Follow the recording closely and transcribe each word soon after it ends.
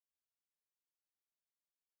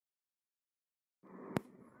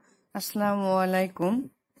আসসালামু আলাইকুম।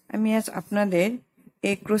 আমি আজ আপনাদের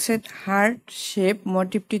এই ক্রোশেট হার্ট শেপ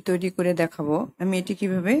মোটিফটি তৈরি করে দেখাবো। আমি এটি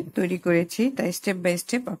কিভাবে তৈরি করেছি তা স্টেপ বাই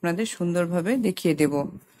স্টেপ আপনাদের সুন্দরভাবে দেখিয়ে দেব।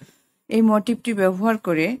 এই মোটিফটি ব্যবহার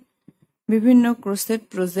করে বিভিন্ন ক্রোশেট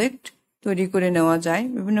প্রজেক্ট তৈরি করে নেওয়া যায়,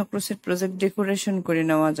 বিভিন্ন ক্রোশেট প্রজেক্ট ডেকোরেশন করে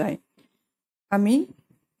নেওয়া যায়। আমি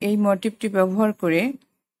এই মোটিফটি ব্যবহার করে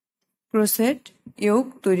ক্রোশেট ইয়োক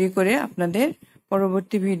তৈরি করে আপনাদের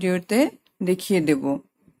পরবর্তী ভিডিওতে দেখিয়ে দেব।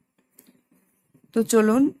 তো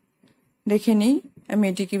চলুন দেখে নিই আমি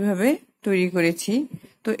এটি কিভাবে তৈরি করেছি।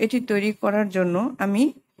 তো এটি তৈরি করার জন্য আমি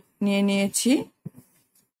নিয়ে নিয়েছি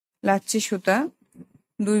লাচ্ছি সুতা,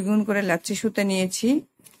 2 গুণ করে লাচ্ছি সুতা নিয়েছি।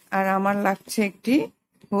 আর আমার লাগছে একটি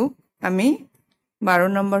হুক, আমি 12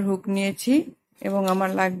 নম্বর হুক নিয়েছি এবং আমার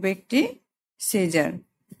লাগবে একটি সিজার।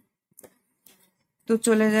 তো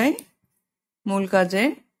চলে যাই মূল কাজে।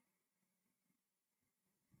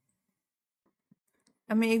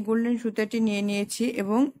 আমি এই গোল্ডেন সুতাটি নিয়ে নিয়েছি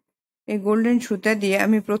এবং এই গোল্ডেন সুতা দিয়ে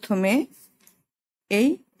আমি প্রথমে এই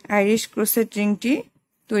আইরিশ ক্রোশেট রিংটি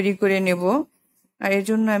তৈরি করে নেব। আর এর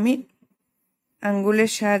জন্য আমি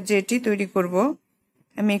আঙ্গুলের সাহায্যে এটি তৈরি করব।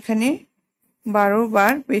 আমি এখানে 12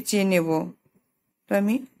 বার পেঁচিয়ে নেব। তো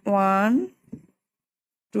আমি 1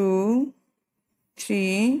 2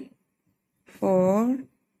 3 4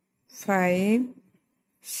 5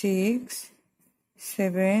 6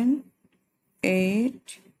 7 8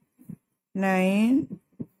 9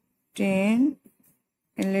 10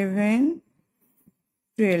 11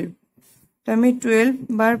 12। তো আমি 12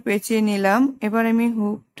 বার পেঁচিয়ে নিলাম। এবার আমি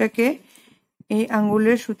হুকটাকে এই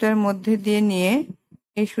আঙ্গুলের সুতার মধ্যে দিয়ে নিয়ে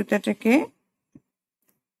এই সুতাটাকে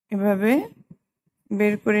এভাবে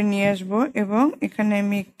বের করে নিয়ে আসব এবং এখানে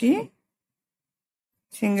আমি একটি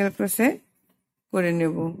সিঙ্গেল ক্রোশেট করে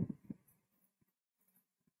নেব।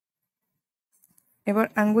 এবার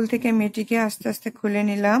আঙ্গুল থেকে আমি এটিকে আস্তে আস্তে খুলে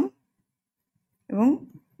নিলাম এবং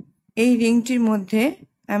এই রিংটির মধ্যে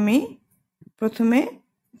আমি প্রথমে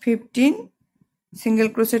 15 সিঙ্গেল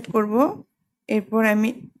ক্রোশেট করব। এরপর আমি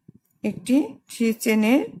একটি 3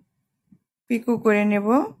 চেনের পিকো করে নেব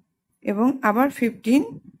এবং আবার 15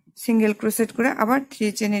 সিঙ্গেল ক্রোশেট করে আবার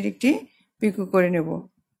 3 চেনের একটি পিকো করে নেব।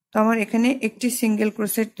 তো আমার এখানে একটি সিঙ্গেল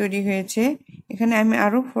ক্রোশেট তৈরি হয়েছে। এখানে আমি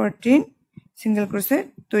আরো 14 সিঙ্গেল ক্রোশেট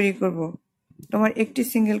তৈরি করব। তো আমার একটি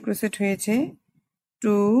সিঙ্গেল ক্রোশেট হয়েছে।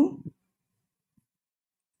 2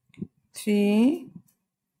 3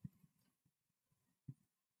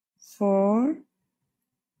 4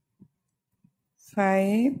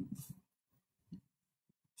 5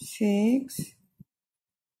 6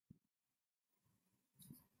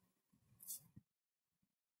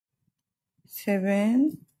 7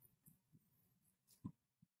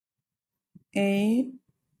 8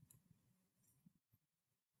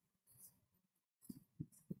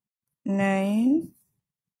 9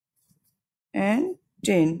 and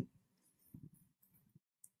 10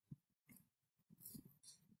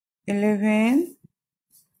 11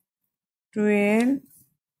 12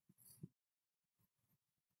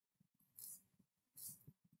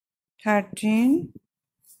 13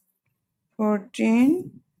 14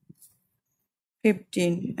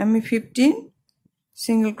 15। আমি 15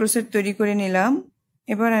 সিঙ্গেল ক্রোশেট তৈরি করে নিলাম।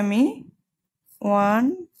 এবার আমি 1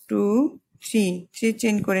 2 3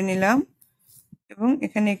 চেইন করে নিলাম এবং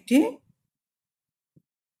এখানে একটি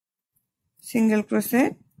সিঙ্গেল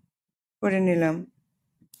ক্রোশেট করে নিলাম।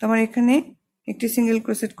 তো আমার এখানে একটি সিঙ্গেল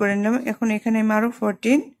ক্রোশেট করে নিলাম। এখন এখানে আমি আরো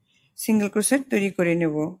 14 সিঙ্গেল ক্রোশেট তৈরি করে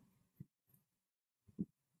নেব।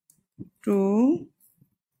 2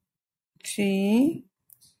 3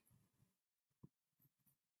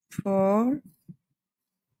 4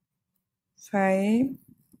 5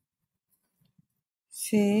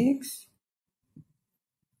 6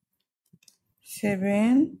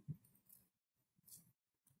 7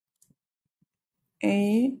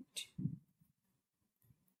 8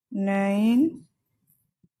 9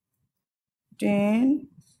 10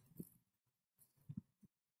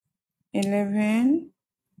 11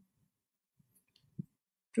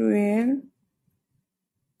 12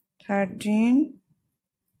 13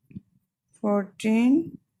 14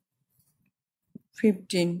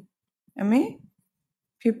 15। আমি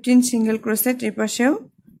 15 সিঙ্গেল ক্রোশেট এই পাশেও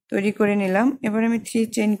তৈরি করে নিলাম। এবার আমি 3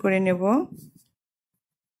 চেইন করে নেব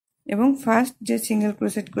এবং ফার্স্ট যে সিঙ্গেল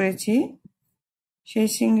ক্রোশেট করেছি সেই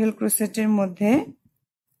সিঙ্গেল ক্রোশেটের মধ্যে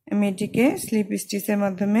আমি এটিকে স্লিপ স্টিচের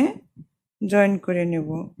মাধ্যমে জয়েন করে নেব।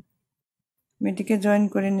 আমি এটিকে জয়েন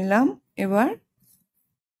করে নিলাম। এবার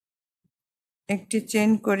একটি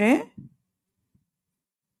চেইন করে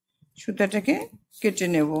সুতাটাকে কেটে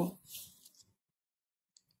নেব।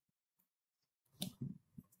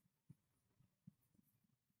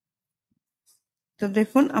 তো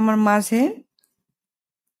দেখুন আমার মাঝের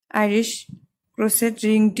আইরিশ ক্রোশেট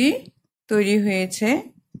রিংটি তৈরি হয়েছে।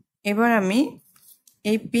 এবার আমি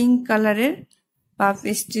এই পিঙ্ক কালারের পাফ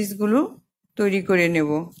স্টিচগুলো তৈরি করে নেব।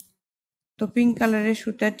 তো পিঙ্ক কালারের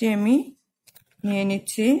সুতাটি আমি নিয়ে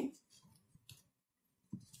নিচ্ছি।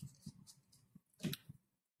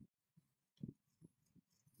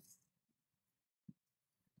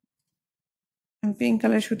 পিঙ্ক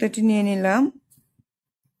কালার সুতাটি নিয়ে নিলাম।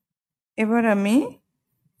 এবার আমি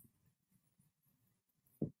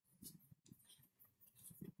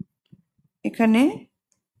এখানে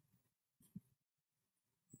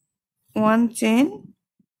 1 চেন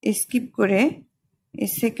স্কিপ করে এই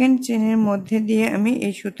সেকেন্ড চেনের মধ্যে দিয়ে আমি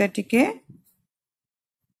এই সুতাটিকে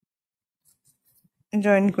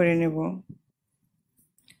জয়েন করে নেব।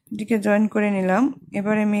 এটিকে জয়েন করে নিলাম।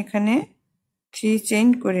 এবার আমি এখানে 3 চেইন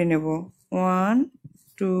করে নেব। 1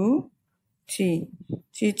 2 3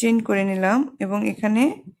 চেইন করে নিলাম এবং এখানে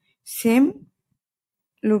সেম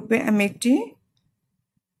লুপে আমি একটি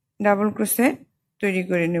ডাবল ক্রোশেট তৈরি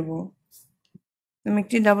করে নেব। আমি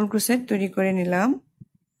একটি ডাবল ক্রোশেট তৈরি করে নিলাম।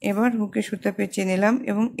 এবার হুকে সুতা পেঁচিয়ে নিলাম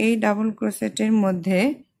এবং এই ডাবল ক্রোশেটের মধ্যে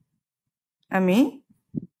আমি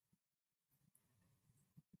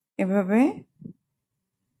এভাবে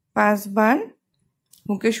 5 বার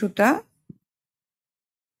হুকে সুতা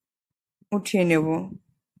উঠিয়ে নেব।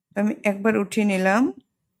 আমি একবার উঠিয়ে নিলাম,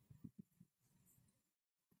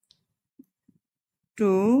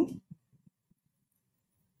 2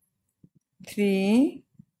 3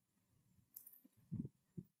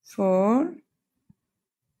 4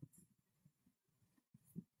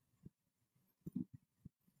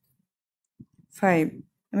 5।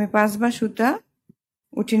 আমি 5 বার সুতা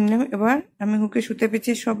উঠিয়ে নিলাম। এবার আমি হুকে সুতা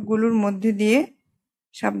পেঁচিয়ে সবগুলোর মধ্যে দিয়ে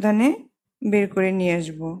সাবধানে বের করে নিয়ে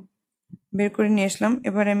আসব। বের করে নিয়ে আসলাম।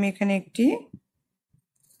 এবার আমি এখানে একটি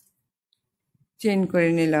চেইন করে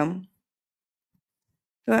নিলাম।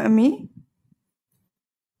 তো আমি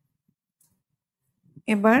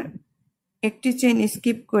এবার একটি চেইন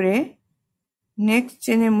স্কিপ করে নেক্সট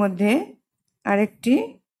চেইনের মধ্যে আরেকটি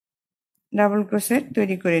ডাবল ক্রোশেট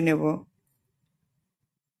তৈরি করে নেব।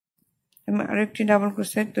 আমি আরেকটি ডাবল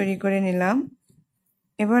ক্রোশেট তৈরি করে নিলাম।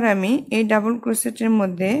 এবার আমি এই ডাবল ক্রোশেটের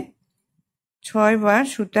মধ্যে 6 বার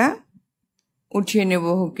সুতা উঠিয়ে নেব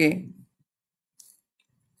হুকে।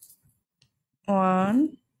 1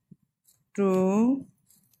 2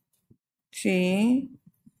 3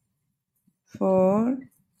 4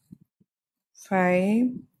 5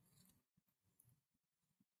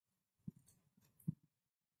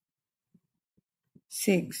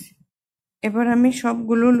 6। এবার আমি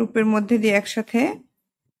সবগুলো লুপের মধ্যে দিয়ে একসাথে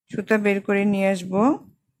সুতা বের করে নিয়ে আসব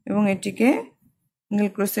এবং এটিকে নীল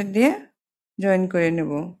ক্রোশেট দিয়ে জয়েন করে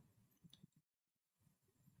নেব।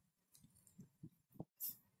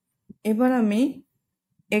 এবার আমি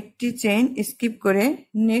একটি চেইন স্কিপ করে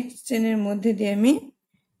নেক্সট চেইনের মধ্যে দিয়ে আমি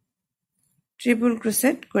ট্রিপল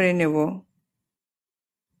ক্রোশেট করে নেব।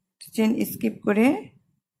 চেইন স্কিপ করে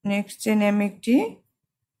নেক্সট চেইনে আমি একটি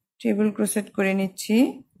ট্রিপল ক্রোশেট করে নিচ্ছি।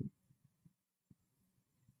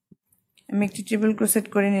 আমি একটি ট্রিপল ক্রোশেট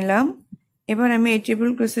করে নিলাম। এবার আমি এই ট্রিপল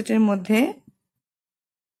ক্রোশেটের মধ্যে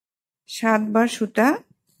 7 বার সুতা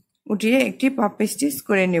উঠিয়ে একটি পাপ স্টিচ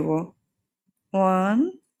করে নেব। 1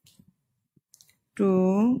 2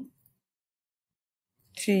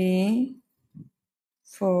 3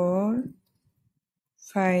 4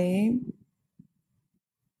 5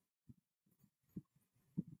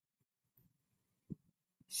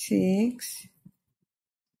 6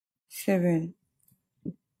 7।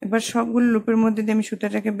 এবার সবগুলো লুপের মধ্যে দিয়ে আমি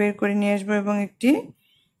সুতাটাকে বের করে নিয়ে আসবো এবং একটি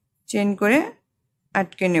চেইন করে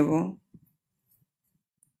আটকে নেব।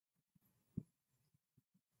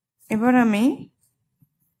 এবার আমি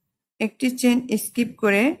একটি চেইন স্কিপ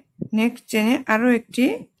করে নেক্সট চেইনে আরো একটি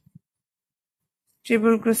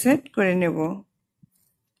ট্রিপল ক্রোশেট করে নেব।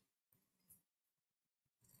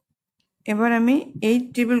 এবার আমি এই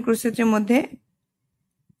ট্রিপল ক্রোশেটের মধ্যে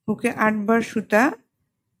হুকে 8 বার সুতা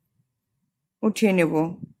উঠিয়ে নেব।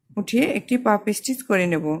 উঠিয়ে একটি পাপ স্টিচ করে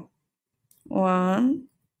নেব। 1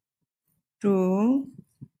 2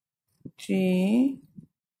 3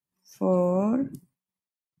 4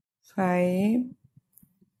 5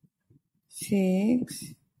 6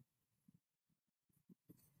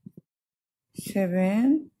 7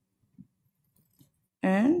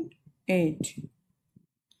 and 8।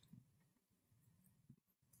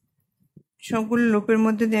 সবগুলো লুপের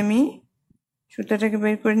মধ্যে দিয়ে আমি সুতাটাকে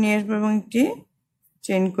বের করে নিয়ে আসবো এবং একটি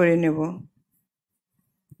চেইন করে নেব।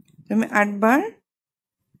 আমি 8 বার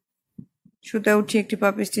সুতা উঠিয়ে একটি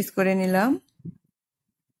পাপ স্টিচ করে নিলাম।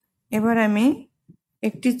 এবার আমি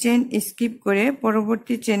একটি চেইন স্কিপ করে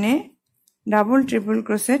পরবর্তী চেইনে ডাবল ট্রিপল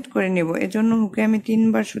ক্রোশেট করে নেব। এজন্য হুকে আমি 3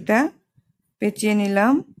 বার সুতা পেঁচিয়ে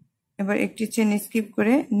নিলাম। এবার একটি চেন স্কিপ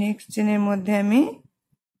করে নেক্সট চেনের মধ্যে আমি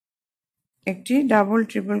একটি ডাবল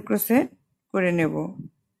ট্রিপল ক্রোশেট করে নেব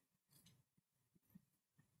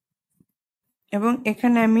এবং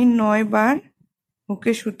এখানে আমি 9 বার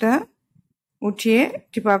হুকে সুতা উঠিয়ে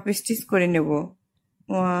একটি পাপ স্টিচ করে নেব।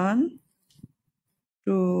 1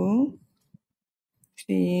 2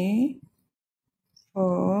 3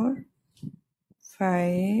 4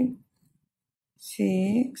 5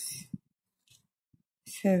 6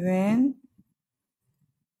 7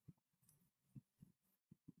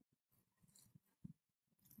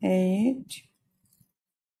 8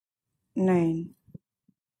 9।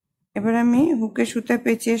 এবার আমি হুকে সুতা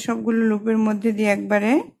পেঁচিয়ে সবগুলো লুপের মধ্যে দিয়ে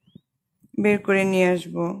একবারে বের করে নিয়ে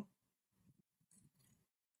আসব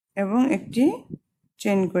এবং একটি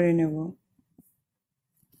চেন করে নেব।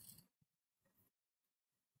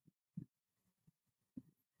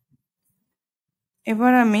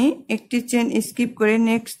 এবার আমি একটি চেন স্কিপ করে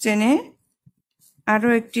নেক্সট চেনে আরো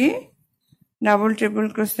একটি ডাবল ট্রিপল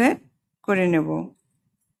ক্রোশেট করে নেব।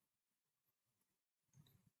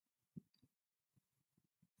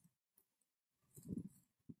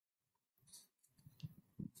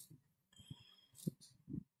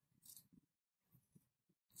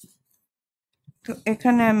 তো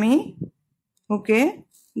এখানে আমি হুকে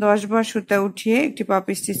 10 বার সুতা উঠিয়ে একটি পাপ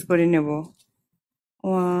স্টিচ করে নেব।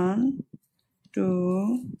 1 2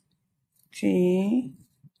 3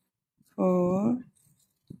 4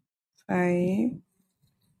 5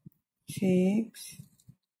 6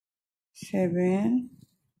 7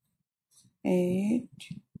 8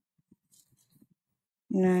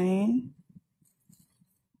 9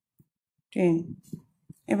 10।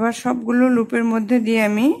 এবার সবগুলো লুপের মধ্যে দিয়ে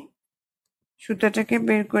আমি সুতাটাকে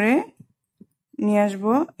বের করে নিয়ে আসব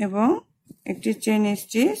এবং একটি চেন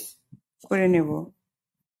স্টিচ করে নেব।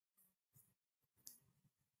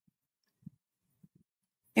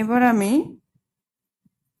 এবার আমি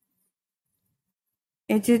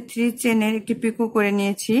এই যে 3 চেনের একটি পিকো করে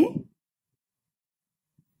নিয়েছি,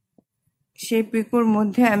 সেই পিকোর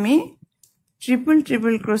মধ্যে আমি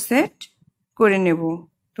ট্রিপল ক্রোশেট করে নেব।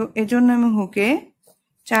 তো এজন্য আমি হুকে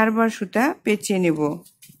 4 বার সুতা পেঁচিয়ে নেব।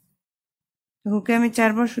 হুকে আমি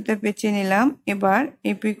 4 বার সুতা পেঁচিয়ে নিলাম। এবার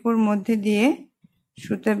এই পিকোর মধ্যে দিয়ে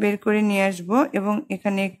সুতা বের করে নিয়ে আসব এবং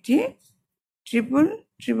এখানে একটি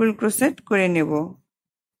ট্রিপল ক্রোশেট করে নেব।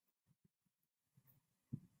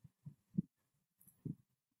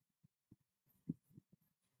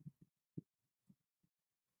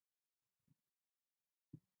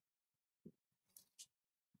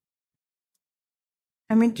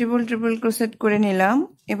 আমি ট্রিপল ক্রোশেট করে নিলাম।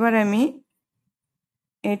 এবার আমি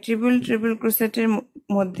এই ট্রিপল ক্রোশেটের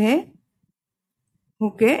মধ্যে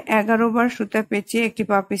হুকে 11 বার সুতা পেঁচিয়ে একটি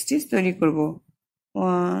পাপ স্টিচ তৈরি করব।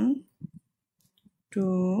 1 2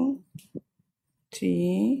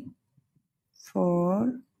 3 4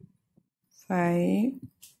 5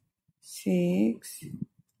 6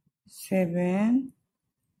 7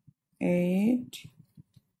 8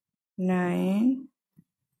 9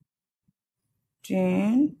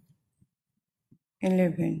 10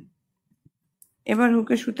 11। এবার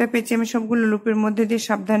হুকে সুতা পেঁচিয়ে আমি সবগুলো লুপের মধ্যে দিয়ে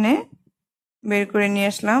সাবধানে বের করে নিয়ে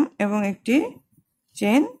আসলাম এবং একটি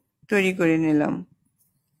চেন তৈরি করে নিলাম।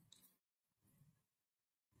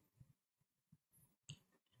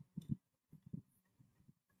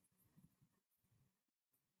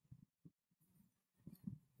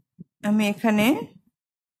 আমি এখানে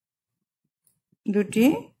দুটি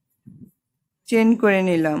চেন করে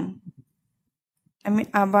নিলাম। আমি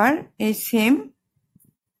আবার এই সেম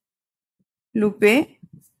লুপে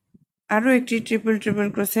আরো একটি ট্রিপল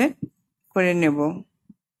ক্রোশেট করে নেব।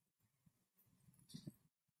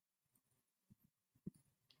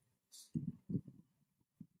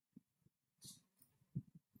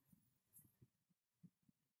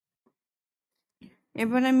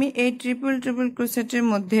 এবার আমি এই ট্রিপল ক্রোশেটের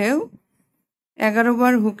মধ্যেও 11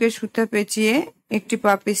 বার হুকে সুতা পেঁচিয়ে একটি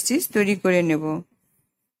পাপ স্টিচ তৈরি করে নেব।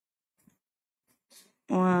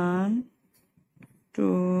 1 2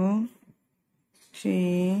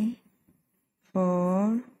 3 4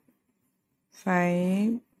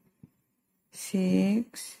 5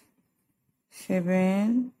 6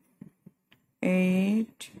 7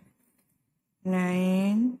 8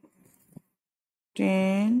 9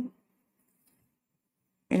 10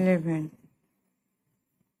 11।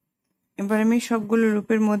 এবার আমি সবগুলো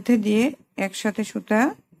লুপের মধ্যে দিয়ে একসাথে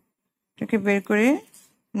সুতাটাকে বের করে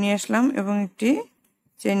নিয়ে আসলাম এবং একটি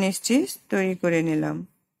চেন স্টিচ তৈরি করে নিলাম।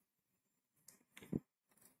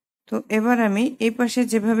 তো এবার আমি এই পাশে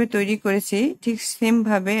যেভাবে তৈরি করেছি ঠিক সেম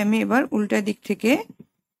ভাবে আমি এবার উল্টা দিক থেকে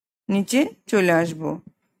নিচে চলে আসব।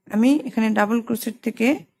 আমি এখানে ডাবল ক্রোশেট থেকে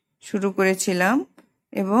শুরু করেছিলাম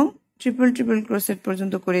এবং ট্রিপল ক্রোশেট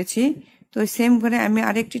পর্যন্ত করেছি। তো সেম করে আমি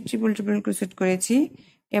আরেকটি ট্রিপল ক্রোশেট করেছি।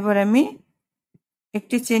 এবার আমি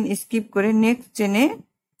একটি চেন স্কিপ করে নেক্সট চেনে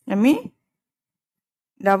আমি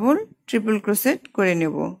ডাবল ট্রিপল ক্রোশেট করে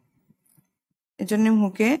নেব। এজন্য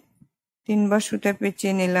হুকে 3 বার সুতা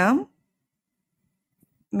পেঁচিয়ে নিলাম।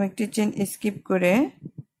 একটি চেন স্কিপ করে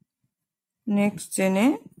নেক্সট চেনে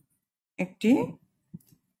একটি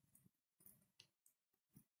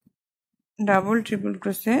ডাবল ট্রিপল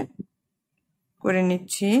ক্রোশেট করে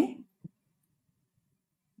নিচ্ছি।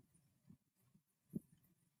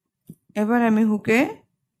 এবার আমি হুকে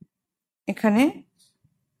এখানে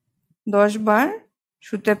 10 বার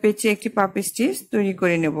সুতা পেঁচিয়ে একটি পাপ স্টিচ তৈরি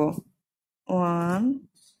করে নেব। 1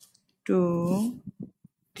 2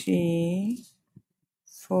 3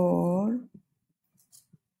 4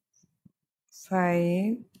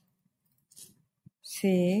 5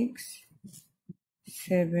 6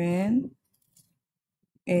 7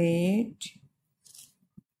 8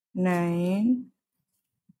 9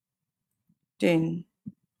 10।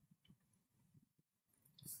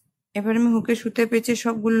 এবার আমি হুকে সুতা পেঁচিয়ে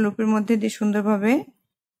সবগুলো লুপের মধ্যে দিয়ে সুন্দরভাবে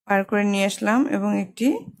পার করে নিয়ে আসলাম এবং একটি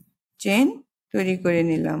চেন তৈরি করে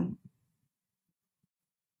নিলাম।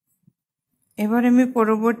 এবার আমি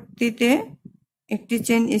পরবর্তীতে একটি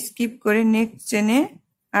চেন স্কিপ করে নেক্সট চেনে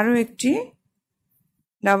আরো একটি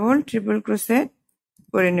ডাবল ট্রিপল ক্রোশেট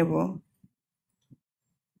করে নেব।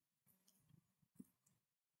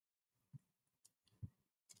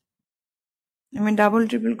 আমি ডাবল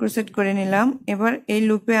ট্রিপল ক্রোশেট করে নিলাম। এবার এই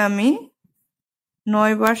লুপে আমি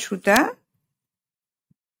 9 বার সুতা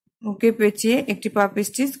হুকে পেঁচিয়ে একটি পাপ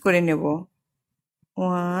স্টিচ করে নেব।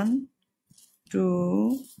 1 2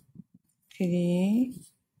 3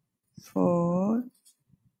 4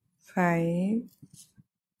 5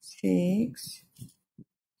 6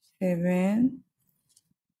 7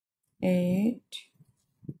 8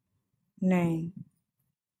 9।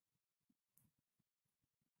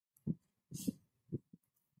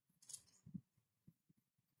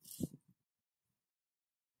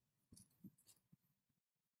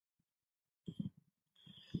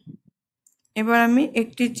 এবার আমি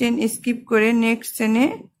একটি চেন স্কিপ করে নেক্সট চেনে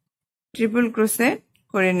ট্রিপল ক্রোশেট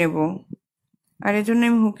করে নেব। আর এর জন্য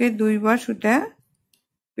আমি হুকে 2 বার সুতা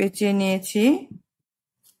পেঁচিয়ে নিয়েছি।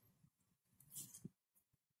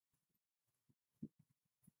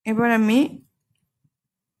 এবার আমি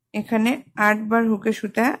এখানে 8 বার হুকে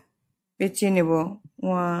সুতা পেঁচিয়ে নেব।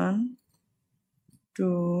 1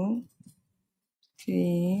 2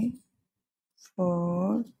 3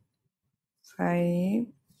 4 5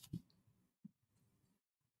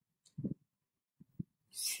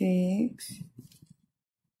 6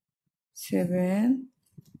 7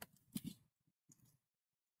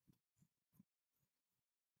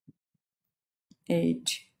 8।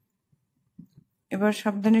 এবার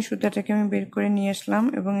সাবধানে সুতাটাকে আমি বের করে নিয়ে আসলাম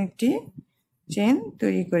এবং একটি চেন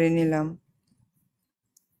তৈরি করে নিলাম।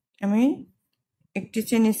 আমি একটি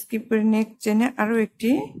চেন স্কিপ করে নেক্সট চেনে আরো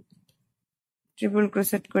একটি ট্রিপল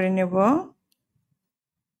ক্রোশেট করে নেব।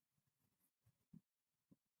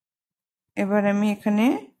 এবার আমি এখানে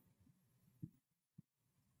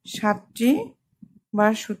 7টি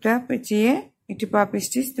বার সুতা পেঁচিয়ে একটি পাপ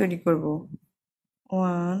স্টিচ তৈরি করব।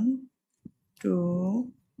 1 2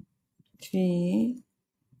 3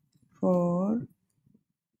 4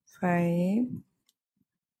 5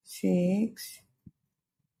 6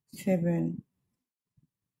 7।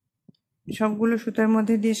 সবগুলো সুতার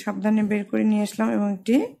মধ্যে দিয়ে সাবধানে বের করে নিয়ে আসলাম এবং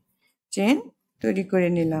একটি চেন তৈরি করে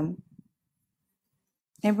নিলাম।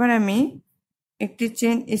 এবার আমি একটি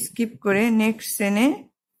চেন স্কিপ করে নেক্সট চেনে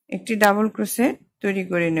একটি ডাবল ক্রোশেট তৈরি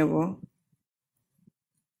করে নেব।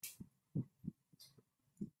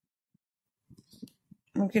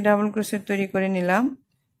 একটি ডাবল ক্রোশেট তৈরি করে নিলাম।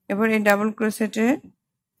 এবার এই ডাবল ক্রোশেটের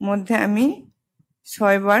মধ্যে আমি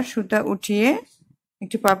 6 বার সুতা উঠিয়ে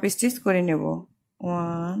একটি পাপ স্টিচ করে নেব।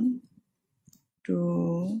 1 2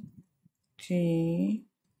 3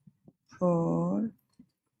 4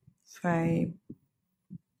 5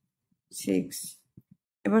 6।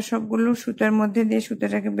 এবার সবগুলো সুতার মধ্যে দিয়ে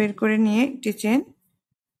সুতাটাকে বের করে নিয়ে একটি চেন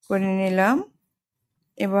করে নিলাম।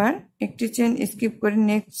 এবার একটি চেন স্কিপ করে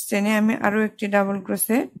নেক্সট চেনে আমি আরো একটি ডাবল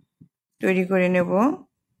ক্রোশেট তৈরি করে নেব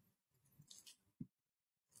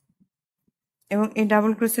এবং এই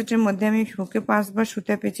ডাবল ক্রোশেটের মধ্যে আমি হুকে 5 বার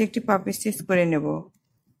সুতা পেঁচিয়ে একটি পাপ স্টিচ করে নেব।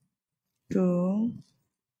 2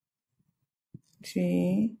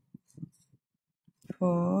 3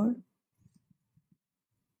 4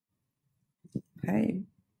 5।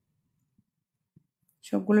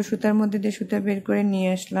 সবগুলো সুতার মধ্যে দিয়ে সুতা বের করে নিয়ে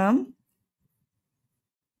আসলাম।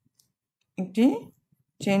 একটি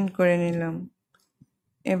চেইন করে নিলাম।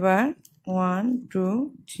 এবার 1 2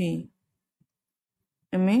 3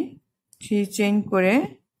 আমি 3 চেইন করে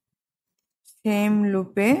সেম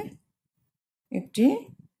লুপে একটি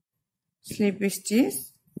স্লিপ স্টিচ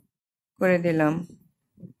করে দিলাম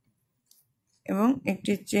এবং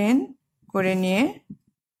একটি চেইন করে নিয়ে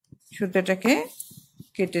সুতাটাকে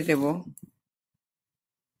কেটে দেব।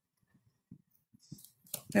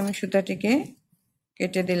 আমি সুতাটিকে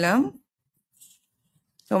কেটে দিলাম।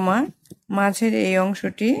 তোমার মাঝের এই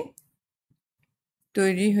অংশটি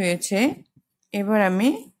তৈরি হয়েছে। এবার আমি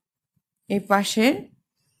এই পাশের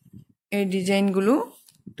এই ডিজাইনগুলো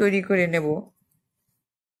তৈরি করে নেব।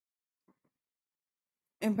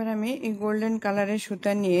 এবার আমি এই গোল্ডেন কালারের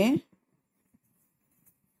সুতা নিয়ে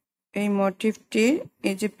এই মোটিফটির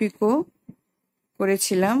এই যে পিকো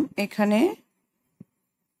করেছিলাম এখানে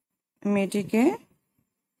আমি এটিকে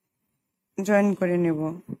জয়েন করে নেব।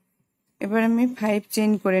 এবার আমি 5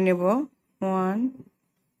 চেইন করে নেব। 1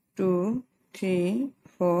 2 3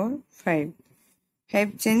 4 5 5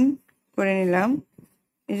 চেইন করে নিলাম।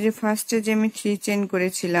 এই যে ফার্স্টে যে আমি 3 চেইন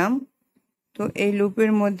করেছিলাম, তো এই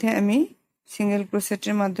লুপের মধ্যে আমি সিঙ্গেল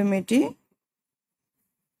ক্রোশেটের মাধ্যমে এটি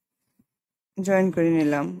জয়েন করে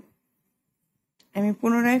নিলাম। আমি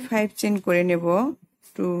পুনরায় 5 চেইন করে নেব।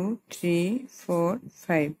 2 3 4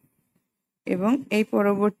 5 এবং এই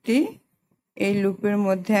পরবর্তী এই লুপের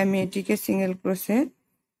মধ্যে আমি এটিকে সিঙ্গেল ক্রোশেট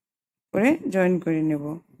করে জয়েন করে নেব।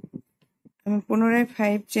 আমি পুনরায়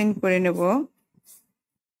 5 চেইন করে নেব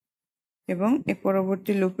এবং এই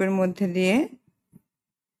পরবর্তী লুপের মধ্যে দিয়ে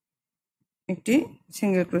একটি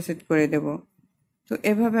সিঙ্গেল ক্রোশেট করে দেব। তো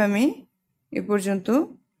এভাবে আমি এ পর্যন্ত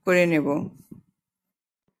করে নেব।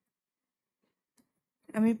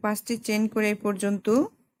 আমি 5টি চেইন করে এই পর্যন্ত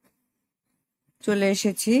চলে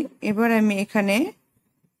এসেছি। এবার আমি এখানে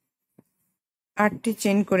 8টি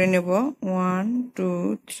চেইন করে নেব। 1 2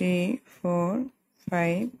 3 4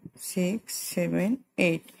 5 6 7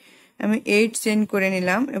 8 আমি 8 চেইন করে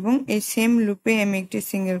নিলাম এবং এই সেম লুপে আমি একটি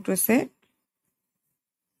সিঙ্গেল ক্রোশেট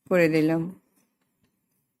করে দিলাম।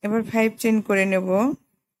 এবার 5 চেইন করে নেব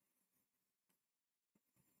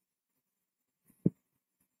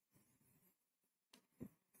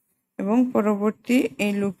এবং পরবর্তী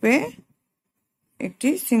এই লুপে একটি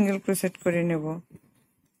সিঙ্গেল ক্রোশেট করে নেব।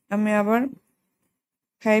 আমি আবার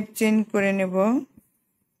 5 চেইন করে নেব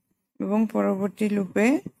এবং পরবর্তী লুপে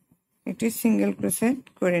একটি সিঙ্গেল ক্রোশেট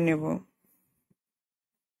করে নেব।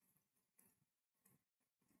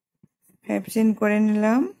 5 চেইন করে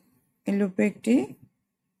নিলাম, এই লুপে একটি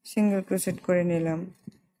সিঙ্গেল ক্রোশেট করে নিলাম।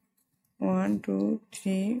 1 2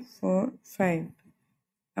 3 4 5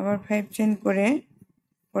 আবার 5 চেইন করে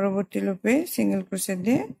পরবর্তী লুপে সিঙ্গেল ক্রোশেট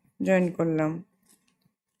দিয়ে জয়েন করলাম।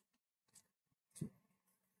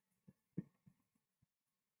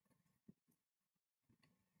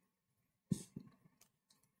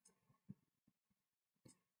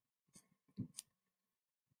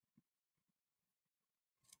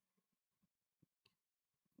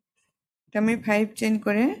 আমি 5 চেইন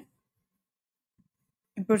করে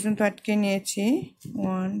এ পর্যন্ত আটকে নিয়েছি।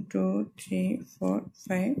 1 2 3 4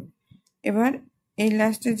 5 এবার এই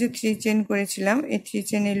লাস্টে যে 3 চেইন করেছিলাম এই 3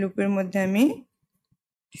 চেইন এই লুপের মধ্যে আমি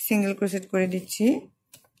সিঙ্গেল ক্রোশেট করে দিচ্ছি।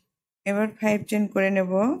 এবার 5 চেইন করে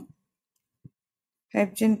নেব। 5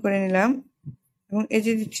 চেইন করে নিলাম এবং এই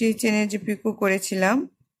যে 3 চেইনের যে পিকো করেছিলাম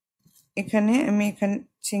এখানে আমি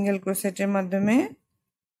সিঙ্গেল ক্রোশেটের মাধ্যমে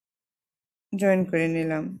জয়েন করে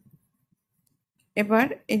নিলাম। এবার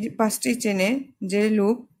এই যে 5টি চেইনের যে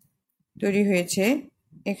লুপ তৈরি হয়েছে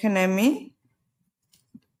এখানে আমি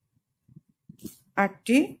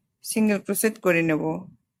 8টি সিঙ্গেল ক্রোশেট করে নেব।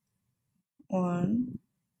 1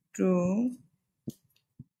 2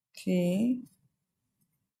 3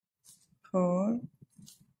 4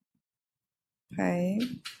 5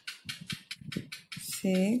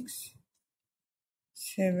 6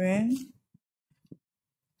 7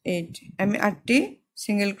 8 আমি 8টি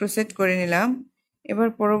সিঙ্গেল ক্রোশেট করে নিলাম। এবার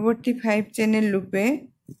পরবর্তী 5 চেইনের লুপে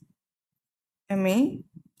আমি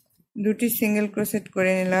 2টি সিঙ্গেল ক্রোশেট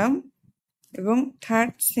করে নিলাম এবং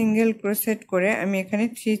থার্ড সিঙ্গেল ক্রোশেট করে আমি এখানে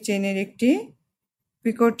 3 চেইনের একটি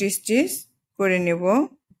পিকট স্টিচ করে নেব।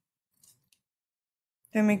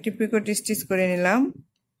 আমি একটি পিকট স্টিচ করে নিলাম।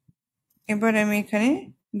 এবার আমি এখানে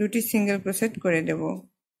 2টি সিঙ্গেল ক্রোশেট করে দেব।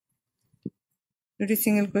 2টি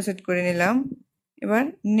সিঙ্গেল ক্রোশেট করে নিলাম। এবার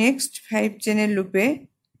নেক্সট 5 চেইনের লুপে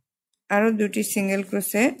আরো 2টি সিঙ্গেল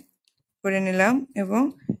ক্রোশেট করে নিলাম এবং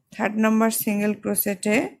থার্ড নাম্বার সিঙ্গেল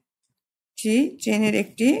ক্রোশেটে 3 চেইনের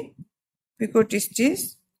একটি পিকট স্টিচ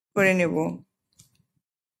করে নেব।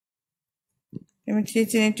 আমি 3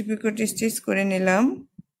 চেইনের একটি পিকট স্টিচ করে নিলাম।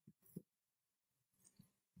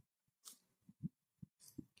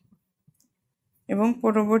 এবং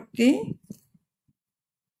পরবর্তী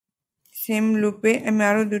সেম লুপে আমি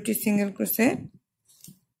আরো দুটি সিঙ্গেল ক্রোশেট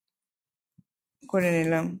করে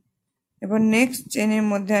নিলাম। এবার নেক্সট চেনের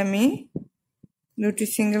মধ্যে আমি দুটি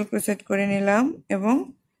সিঙ্গেল ক্রোশেট করে নিলাম এবং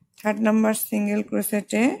থার্ড নাম্বার সিঙ্গেল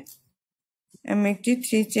ক্রোশেটে আমি একটি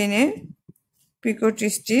 3 চেনের পিকট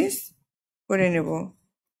স্টিচ করে নেব।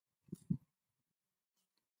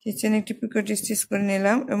 3 চেনে একটি পিকট স্টিচ করে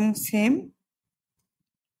নিলাম এবং সেম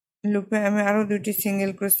লুপে আমি আরো দুটি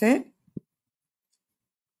সিঙ্গেল ক্রোশেট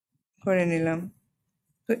করে নিলাম।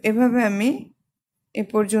 তো এভাবে আমি এ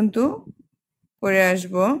পর্যন্ত করে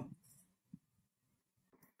আসব।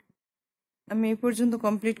 আমি এ পর্যন্ত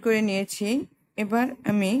কমপ্লিট করে নিয়েছি। এবার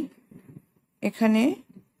আমি এখানে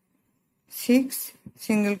 6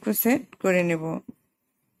 সিঙ্গেল ক্রোশেট করে নেব।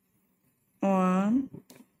 1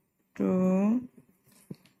 2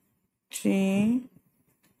 3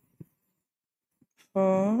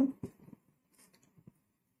 4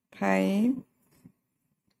 5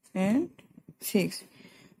 and 6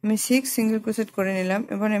 আমি 6 সিঙ্গেল ক্রোশেট করে নিলাম।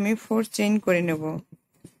 এবার আমি 4 চেইন করে নেব।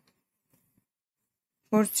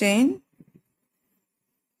 4 চেইন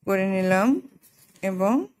করে নিলাম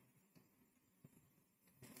এবং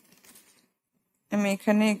আমি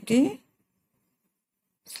এখানে একটি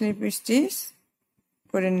স্লিপ স্টিচ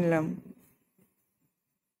করে নিলাম।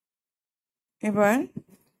 এবার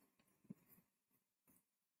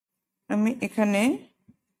আমি এখানে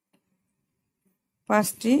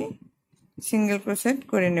 5টি সিঙ্গেল ক্রোশেট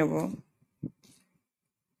করে নেব।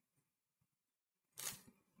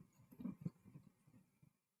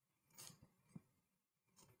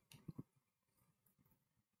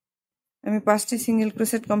 আমি 5টি সিঙ্গেল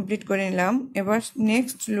ক্রোশেট কমপ্লিট করে নিলাম। এবার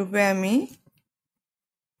নেক্সট লুপে আমি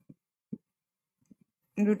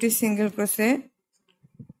দুটি সিঙ্গেল ক্রোশেট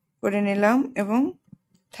করে নিলাম এবং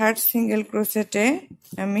থার্ড সিঙ্গেল ক্রোশেটে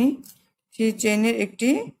আমি 3 চেইনের একটি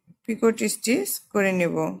পিকট স্টিচ করে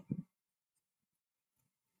নেব।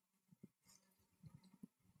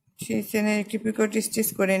 3 চেইনের একটি পিকট স্টিচ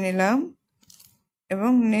করে নিলাম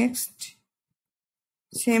এবং নেক্সট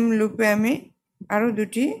সেম লুপে আমি আরো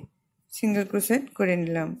দুটি সিঙ্গেল ক্রোশেট করে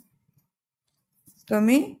নিলাম। তো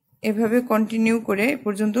আমি এভাবে কন্টিনিউ করে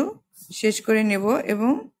পর্যন্ত শেষ করে নেব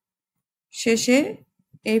এবং শেষে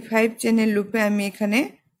এই 5 চেনের লুপে আমি এখানে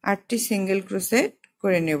 8টি সিঙ্গেল ক্রোশেট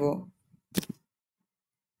করে নেব।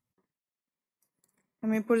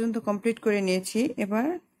 আমি এ পর্যন্ত কমপ্লিট করে নিয়েছি। এবার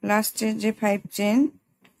লাস্টের যে 5 চেন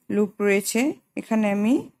লুপ রয়েছে এখানে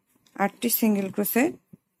আমি 8টি সিঙ্গেল ক্রোশেট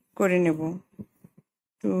করে নেব।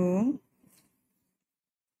 2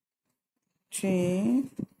 3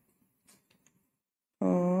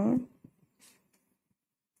 4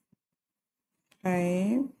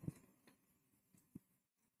 5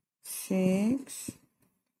 6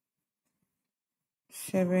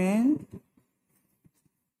 7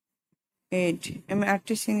 8 আমি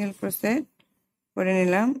 8টি সিঙ্গেল ক্রোশেট করে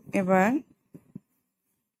নিলাম। এবার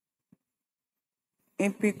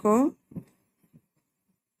এই পিকো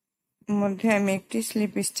মধ্যে আমি একটি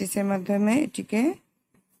স্লিপ স্টিচের মাধ্যমে এটিকে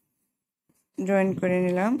জয়েন করে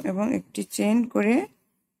নিলাম এবং একটি চেইন করে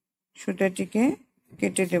সুতাটিকে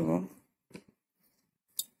কেটে দেব।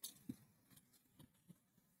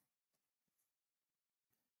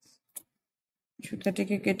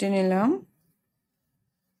 সুতাটিকে কেটে নিলাম।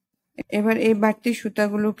 এবার এই বাড়তি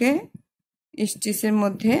সুতাগুলোকে স্টিচের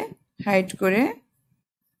মধ্যে হাইড করে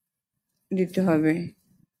দিতে হবে।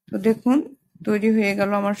 তো দেখুন তৈরি হয়ে গেল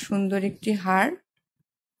আমার সুন্দর একটি হার্ট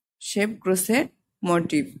শেপ ক্রোশেট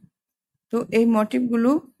মোটিভ। তো এই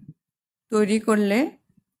মোটিভগুলো তৈরি করলে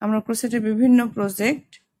আমরা ক্রোশেটের বিভিন্ন প্রজেক্ট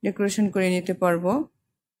ডেকোরেশন করে নিতে পারবো।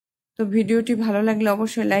 তো ভিডিওটি ভালো লাগলে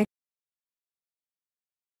অবশ্যই লাইক